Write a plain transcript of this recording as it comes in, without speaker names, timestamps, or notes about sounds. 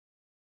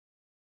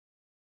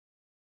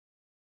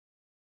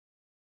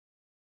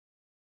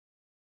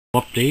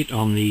Update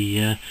on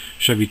the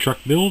Chevy truck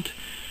build,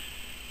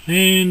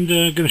 and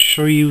going to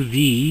show you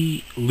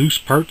the loose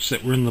parts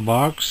that were in the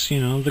box.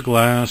 You know, the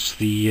glass,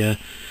 the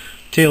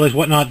taillights,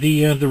 whatnot.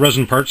 The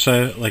resin parts,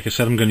 like I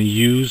said, I'm going to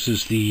use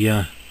is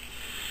the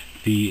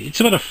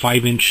it's about a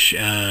 5-inch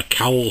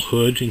cowl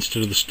hood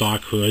instead of the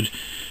stock hood,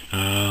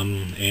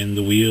 and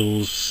the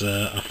wheels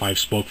a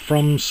 5-spoke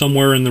from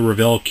somewhere in the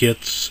Revell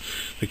kits,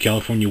 the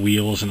California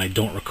wheels, and I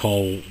don't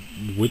recall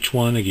which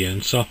one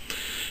again. So,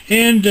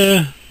 and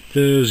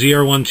the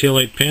ZR1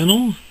 taillight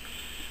panel.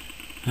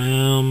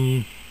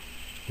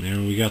 There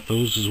we got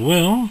those as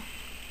well.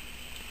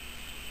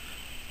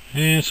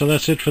 And so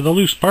that's it for the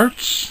loose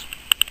parts.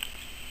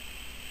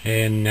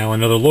 And now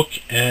another look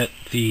at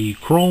the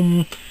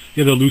chrome,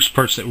 the other loose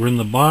parts that were in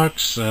the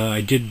box.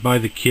 I did buy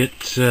the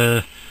kit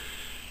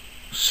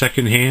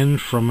secondhand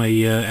from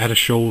at a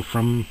show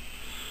from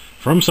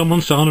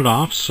someone selling it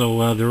off,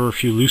 so there were a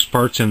few loose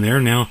parts in there.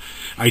 Now,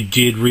 I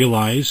did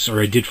realize,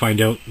 or I did find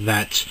out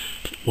that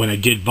when I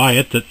did buy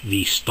it, that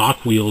the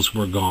stock wheels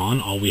were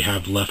gone. All we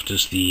have left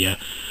is the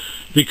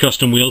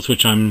custom wheels,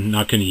 which I'm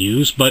not going to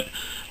use. But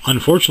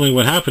unfortunately,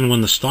 what happened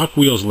when the stock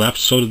wheels left,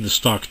 so did the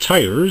stock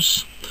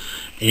tires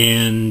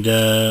and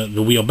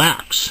the wheel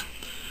backs.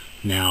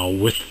 Now,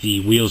 with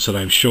the wheels that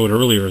I showed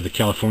earlier, the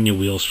California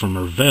wheels from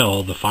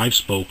Revell, the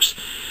 5-spokes,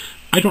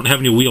 I don't have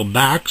any wheel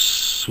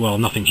backs. Well,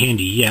 nothing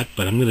handy yet,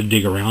 but I'm going to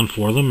dig around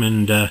for them,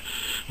 and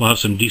we'll have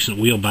some decent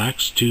wheel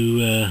backs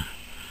to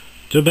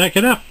back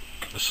it up.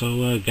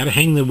 So, got to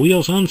hang the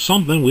wheels on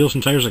something. Wheels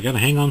and tires, I got to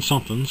hang on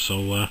something.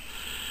 So,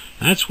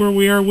 that's where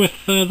we are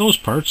with those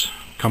parts.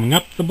 Coming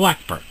up, the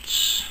black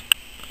parts.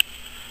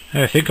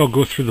 I think I'll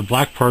go through the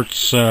black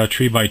parts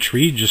tree by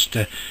tree, just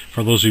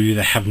for those of you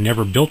that have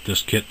never built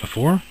this kit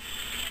before.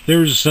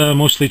 There's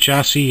mostly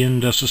chassis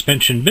and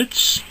suspension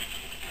bits.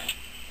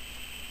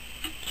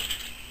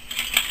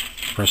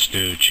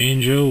 Presto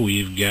changeo,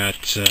 we've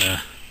got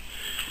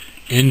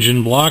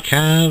engine block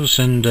halves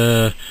and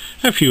a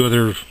few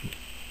other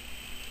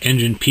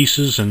engine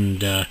pieces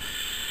and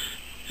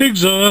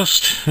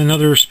exhaust,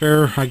 another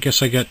spare. I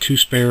guess I got 2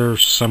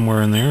 spares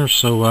somewhere in there.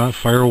 So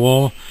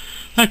firewall,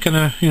 that kind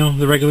of, you know,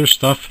 the regular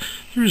stuff.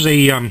 There's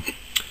a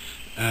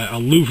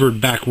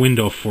louvered back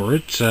window for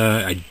it.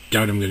 I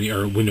doubt I'm going to,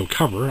 or window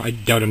cover. I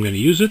doubt I'm going to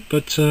use it,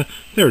 but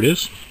there it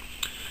is.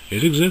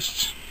 It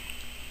exists.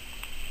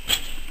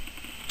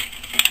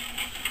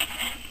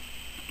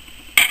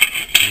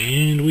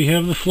 And we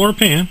have the floor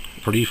pan,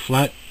 pretty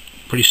flat,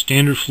 pretty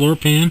standard floor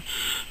pan.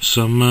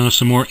 Some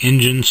more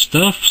engine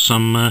stuff,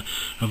 some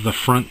of the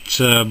front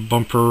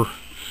bumper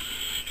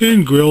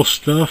and grill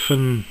stuff,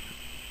 and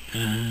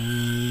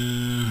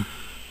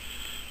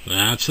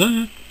that's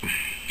that.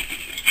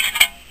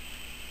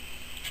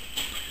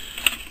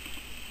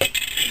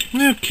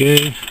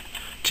 Okay,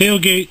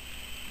 tailgate,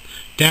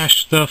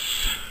 dash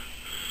stuff,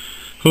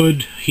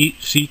 hood,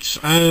 heat seats.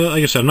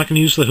 Like I said, I'm not going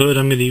to use the hood.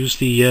 I'm going to use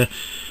the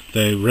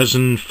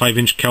resin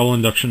 5-inch cowl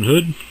induction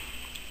hood.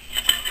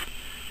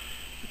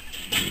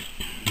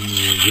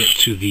 We'll get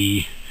to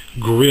the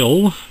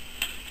grill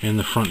and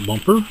the front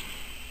bumper.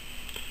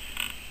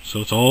 So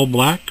it's all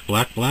black,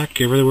 black,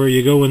 black. Everywhere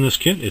you go in this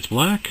kit, it's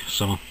black.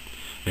 So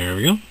there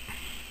we go.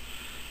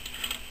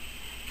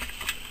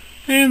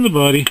 And the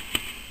body.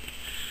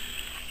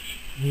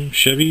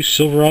 Chevy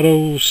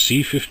Silverado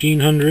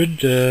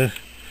C1500.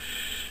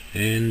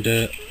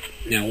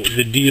 Now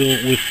the deal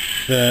with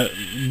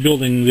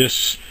building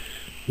this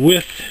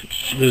with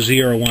the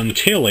ZR1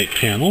 taillight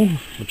panel,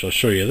 which I'll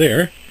show you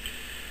there,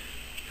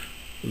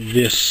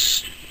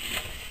 this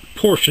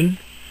portion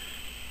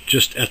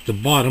just at the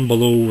bottom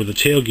below where the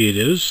tailgate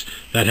is,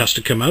 that has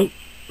to come out.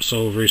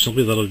 So very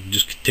simply, that'll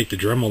just take the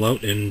Dremel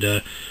out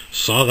and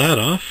saw that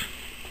off.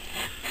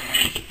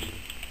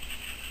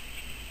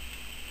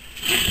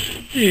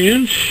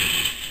 And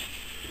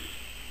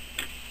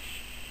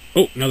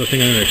oh, another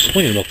thing I'm going to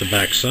explain about the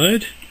back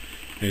side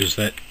is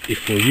that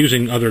if we're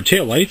using other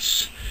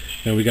taillights,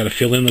 then we got to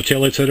fill in the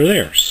taillights that are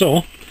there.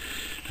 So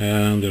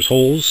there's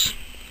holes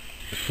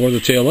for the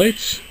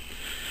taillights.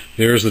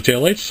 There's the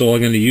taillights, so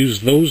I'm going to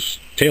use those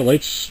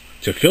taillights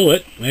to fill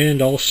it,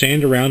 and I'll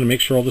sand around and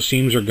make sure all the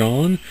seams are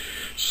gone,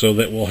 so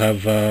that we'll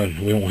have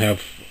we won't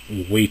have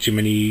way too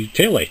many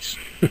taillights.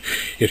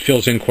 It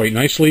fills in quite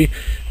nicely.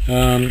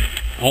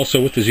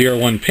 Also, with the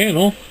ZR1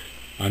 panel,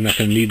 I'm not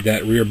going to need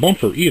that rear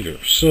bumper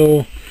either.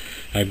 So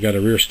I've got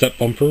a rear step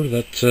bumper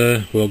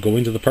that will go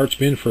into the parts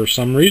bin for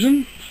some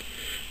reason.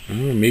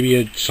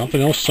 Maybe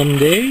something else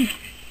someday.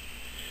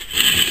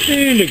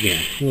 And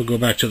again, we'll go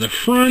back to the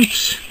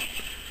front.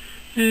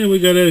 And we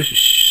got a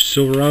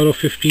Silverado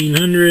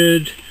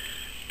 1500.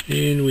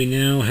 And we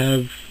now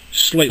have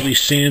slightly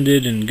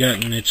sanded and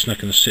gotten, it's not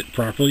going to sit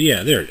properly.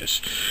 Yeah, there it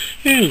is.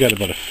 And we got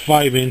about a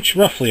 5-inch,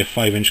 roughly a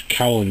 5-inch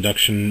cowl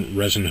induction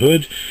resin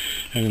hood.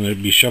 I'm going to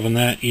be shoving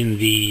that in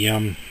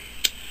the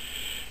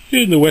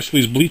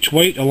Wesley's bleach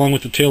white along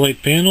with the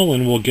taillight panel,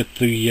 and we'll get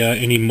the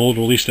any mold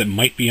release that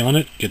might be on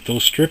it, get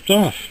those stripped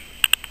off.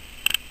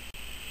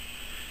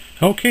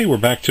 Okay, we're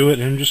back to it.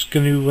 I'm just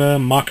going to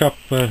mock up,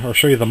 or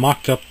show you the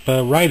mocked up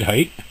ride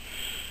height.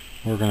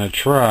 we're going to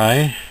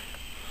try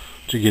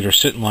to get her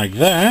sitting like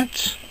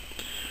that.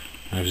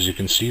 As you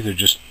can see, they're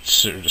just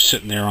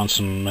sitting there on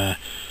some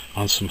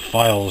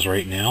files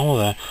right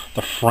now.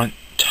 The front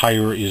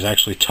tire is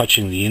actually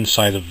touching the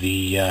inside of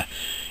the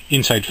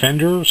inside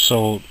fender,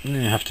 so I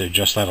have to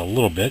adjust that a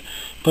little bit.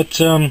 But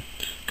kind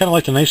of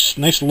like the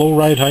nice low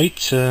ride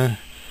height.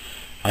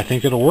 I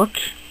think it'll work.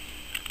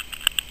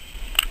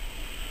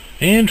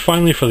 And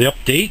finally, for the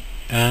update,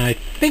 I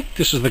think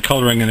this is the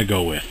color I'm going to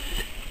go with.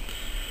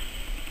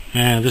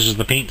 This is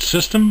the paint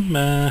system.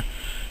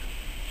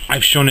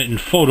 I've shown it in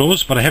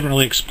photos, but I haven't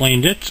really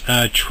explained it.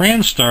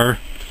 TranStar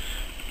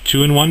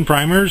 2-in-1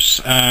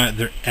 primers.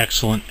 They're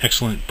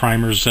excellent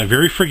primers.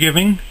 Very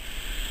forgiving.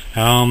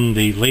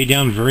 They lay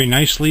down very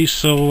nicely.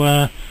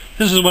 So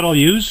this is what I'll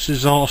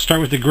use. I'll start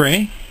with the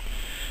gray,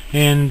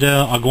 and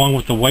I'll go on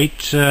with the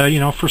white,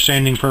 for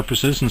sanding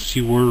purposes, and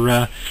see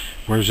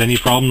where's any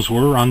problems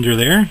were under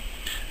there.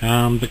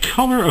 The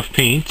color of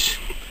paint,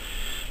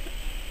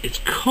 it's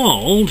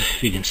called,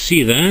 if you can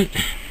see that,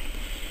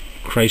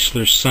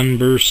 Chrysler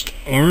Sunburst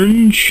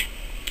Orange.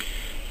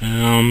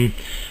 Now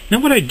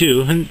what I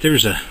do, and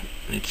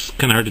it's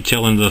kind of hard to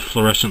tell under the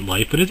fluorescent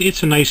light, but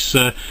it's a nice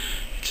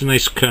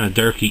kind of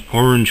darky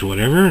orange,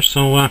 whatever.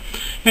 So and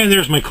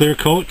there's my clear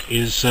coat.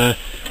 Is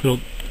little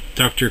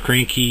Dr.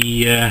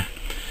 Cranky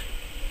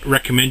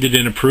recommended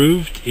and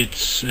approved.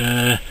 It's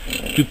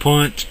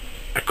DuPont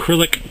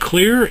acrylic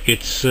clear.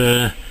 It's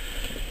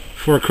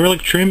for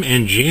acrylic trim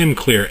and jam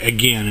clear.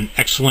 Again, an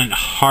excellent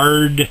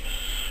hard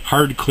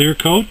clear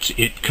coat.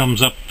 It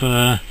comes up,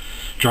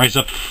 dries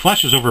up,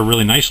 flashes over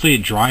really nicely.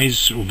 It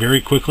dries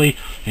very quickly,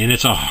 and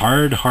it's a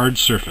hard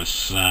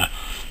surface.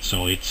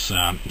 So it's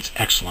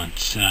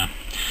excellent.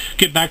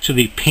 Get back to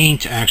the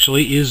paint.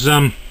 Actually, is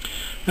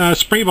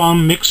spray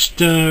bomb mixed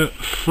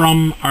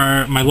from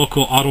my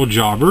local auto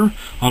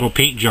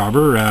paint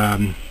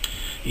jobber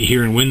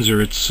here in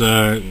Windsor. It's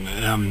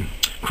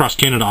Cross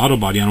Canada Auto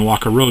Body on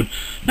Walker Road.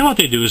 Now what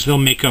they do is they'll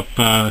make up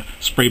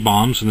spray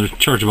bombs, and they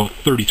charge about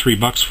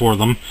 $33 for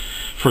them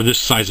for this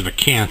size of a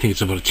can. I think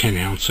it's about a 10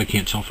 ounce. I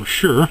can't tell for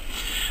sure.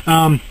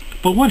 But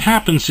what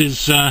happens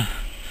is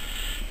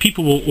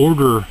people will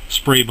order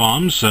spray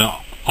bombs.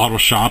 Auto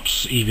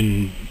shops,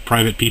 even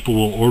private people,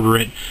 will order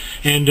it,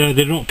 and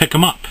they don't pick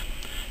them up.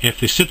 If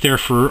they sit there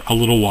for a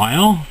little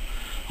while,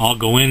 I'll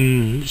go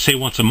in, say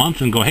once a month,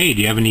 and go, hey,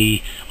 do you have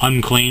any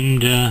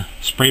unclaimed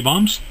spray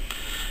bombs?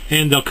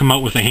 And they'll come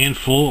out with a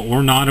handful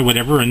or not, or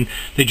whatever, and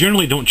they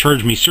generally don't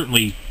charge me,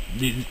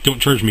 they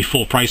don't charge me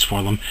full price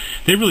for them.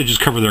 They really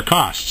just cover their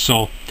costs.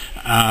 So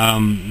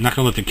I'm not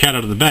going to let the cat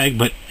out of the bag,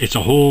 but it's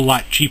a whole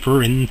lot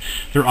cheaper in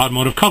their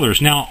automotive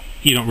colors. Now,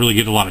 you don't really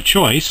get a lot of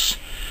choice,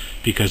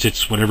 because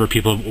it's whatever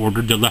people have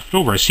ordered, they're left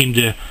over.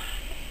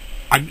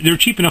 They're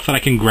cheap enough that I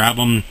can grab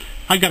them.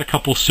 I got a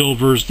couple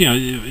silvers,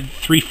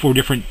 3-4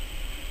 different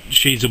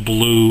shades of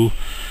blue.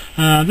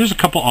 There's a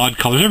couple odd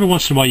colors. Every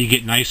once in a while you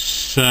get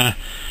nice,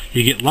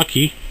 you get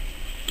lucky,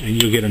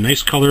 and you'll get a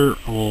nice color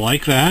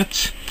like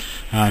that.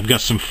 I've got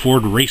some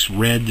Ford Race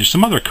Red. There's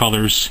some other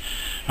colors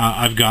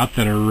I've got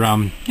that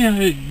are,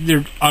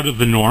 they're out of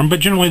the norm, but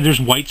generally there's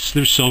whites,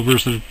 there's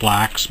silvers, there's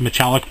blacks,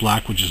 metallic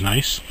black, which is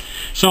nice.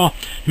 So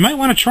you might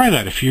want to try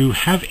that if you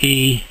have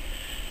a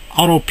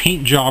auto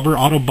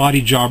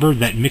body jobber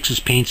that mixes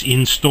paints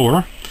in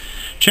store.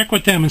 Check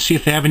with them and see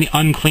if they have any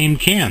unclaimed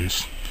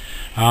cans.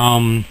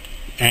 And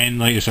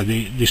like I said,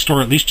 the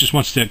store at least just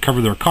wants to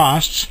cover their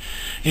costs,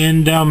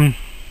 and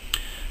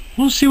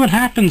we'll see what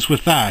happens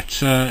with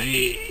that.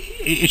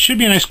 It should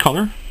be a nice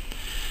color.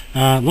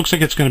 Looks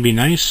like it's going to be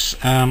nice.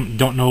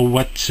 Don't know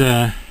what,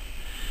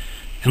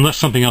 unless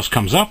something else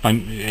comes up.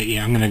 I'm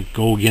going to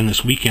go again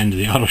this weekend to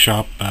the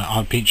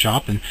auto paint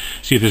shop, and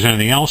see if there's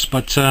anything else.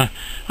 But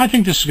I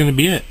think this is going to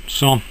be it.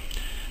 So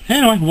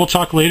anyway, we'll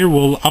talk later.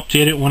 We'll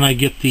update it when I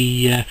get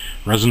the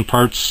resin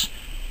parts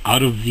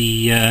out of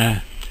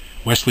the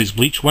Wesley's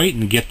Bleach White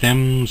and get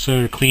them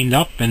sort of cleaned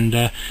up,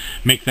 and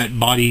make that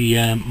body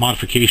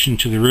modification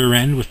to the rear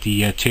end with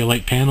the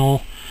taillight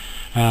panel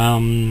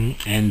and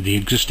the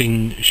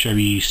existing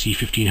Chevy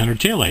C1500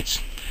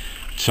 taillights.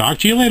 Talk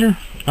to you later.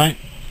 Bye.